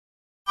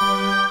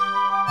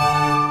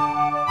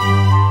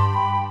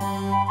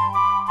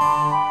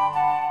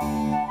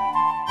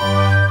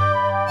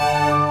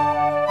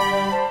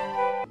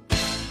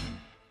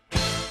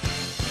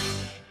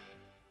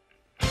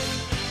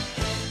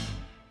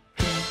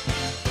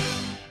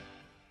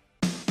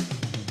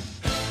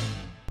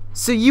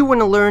So you want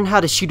to learn how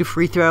to shoot a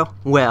free throw?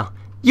 Well,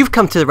 you've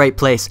come to the right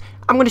place.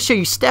 I'm going to show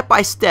you step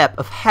by step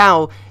of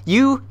how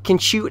you can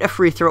shoot a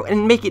free throw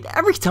and make it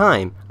every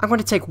time. I'm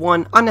going to take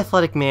one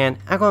unathletic man,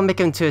 I'm going to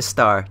make him into a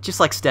star, just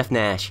like Steph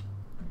Nash.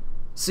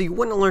 So you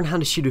want to learn how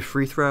to shoot a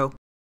free throw?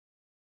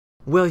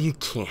 Well, you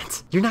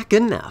can't. You're not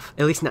good enough.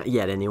 At least not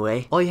yet,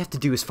 anyway. All you have to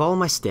do is follow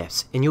my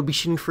steps, and you'll be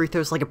shooting free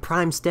throws like a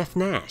prime Steph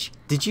Nash.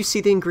 Did you see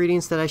the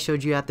ingredients that I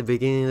showed you at the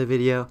beginning of the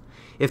video?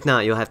 If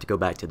not, you'll have to go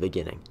back to the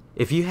beginning.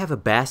 If you have a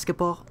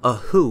basketball, a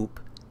hoop,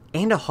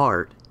 and a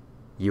heart,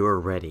 you are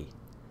ready.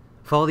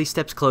 Follow these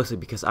steps closely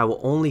because I will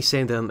only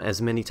say them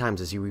as many times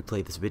as you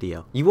replay this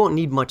video. You won't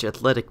need much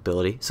athletic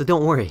ability, so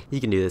don't worry.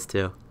 You can do this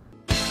too.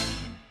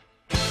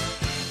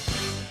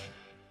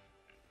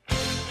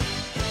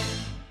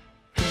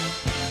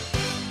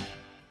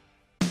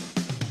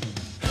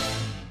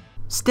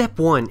 Step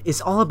 1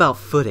 is all about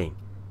footing.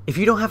 If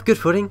you don't have good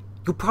footing,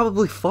 you'll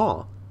probably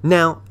fall.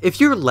 Now,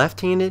 if you're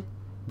left-handed,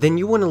 then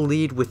you want to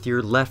lead with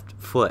your left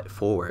foot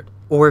forward.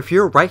 Or if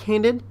you're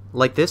right-handed,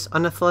 like this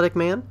unathletic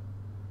man,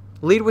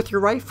 lead with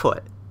your right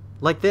foot,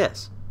 like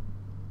this.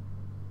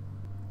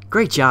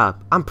 Great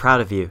job, I'm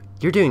proud of you.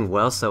 You're doing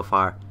well so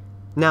far.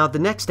 Now, the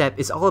next step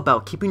is all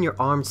about keeping your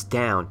arms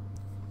down.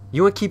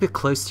 You want to keep it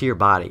close to your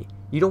body.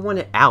 You don't want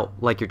it out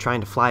like you're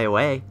trying to fly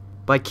away.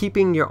 By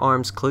keeping your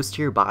arms close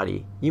to your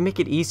body, you make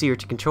it easier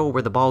to control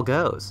where the ball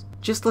goes.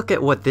 Just look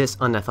at what this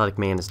unathletic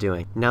man is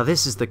doing. Now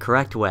this is the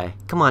correct way.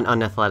 Come on,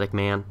 unathletic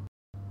man.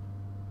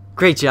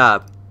 Great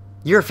job.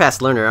 You're a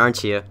fast learner,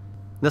 aren't you?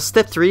 Now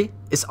step 3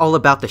 is all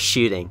about the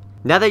shooting.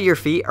 Now that your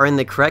feet are in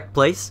the correct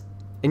place,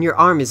 and your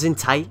arm is in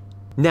tight,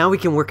 now we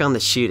can work on the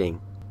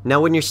shooting. Now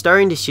when you're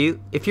starting to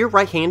shoot, if you're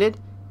right-handed,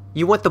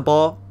 you want the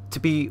ball to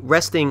be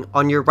resting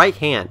on your right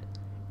hand,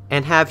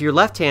 and have your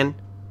left hand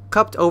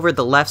cupped over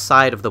the left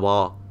side of the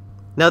ball.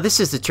 Now this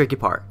is the tricky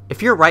part.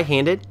 If you're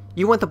right-handed,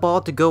 you want the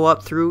ball to go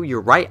up through your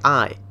right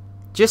eye,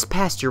 just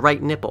past your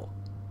right nipple,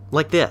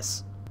 like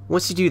this.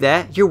 Once you do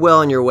that, you're well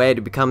on your way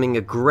to becoming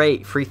a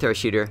great free throw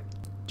shooter,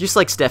 just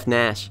like Steph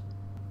Nash.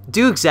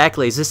 Do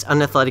exactly as this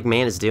unathletic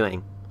man is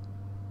doing.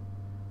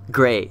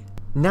 Great.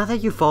 Now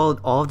that you followed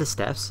all of the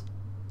steps,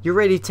 you're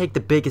ready to take the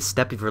biggest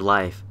step of your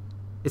life.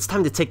 It's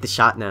time to take the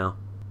shot now.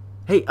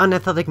 Hey,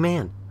 unathletic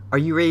man, are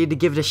you ready to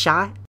give it a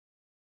shot?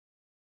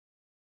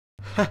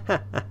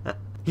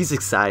 He's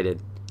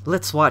excited.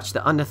 Let's watch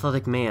the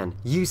unathletic man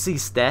use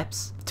these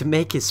steps to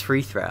make his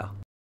free throw.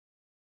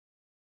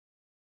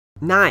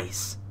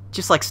 Nice!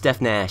 Just like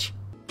Steph Nash.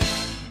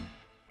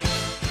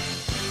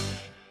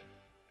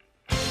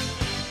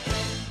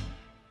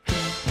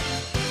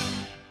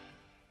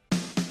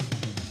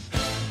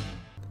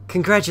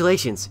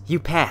 Congratulations, you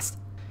passed.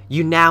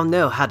 You now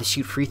know how to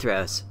shoot free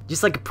throws,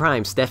 just like a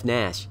prime Steph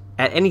Nash.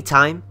 At any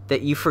time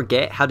that you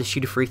forget how to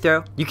shoot a free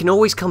throw, you can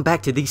always come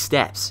back to these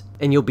steps,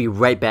 and you'll be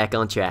right back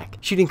on track.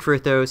 Shooting free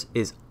throws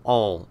is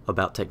all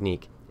about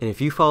technique, and if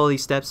you follow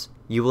these steps,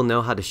 you will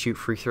know how to shoot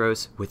free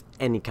throws with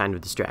any kind of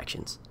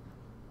distractions.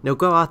 Now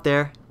go out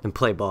there and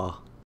play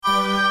ball.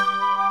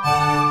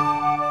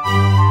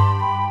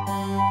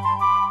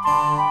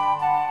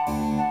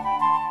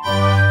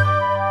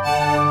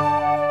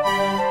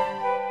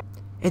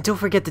 And don't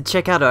forget to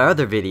check out our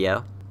other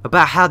video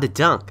about how to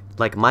dunk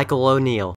like Michael O'Neal.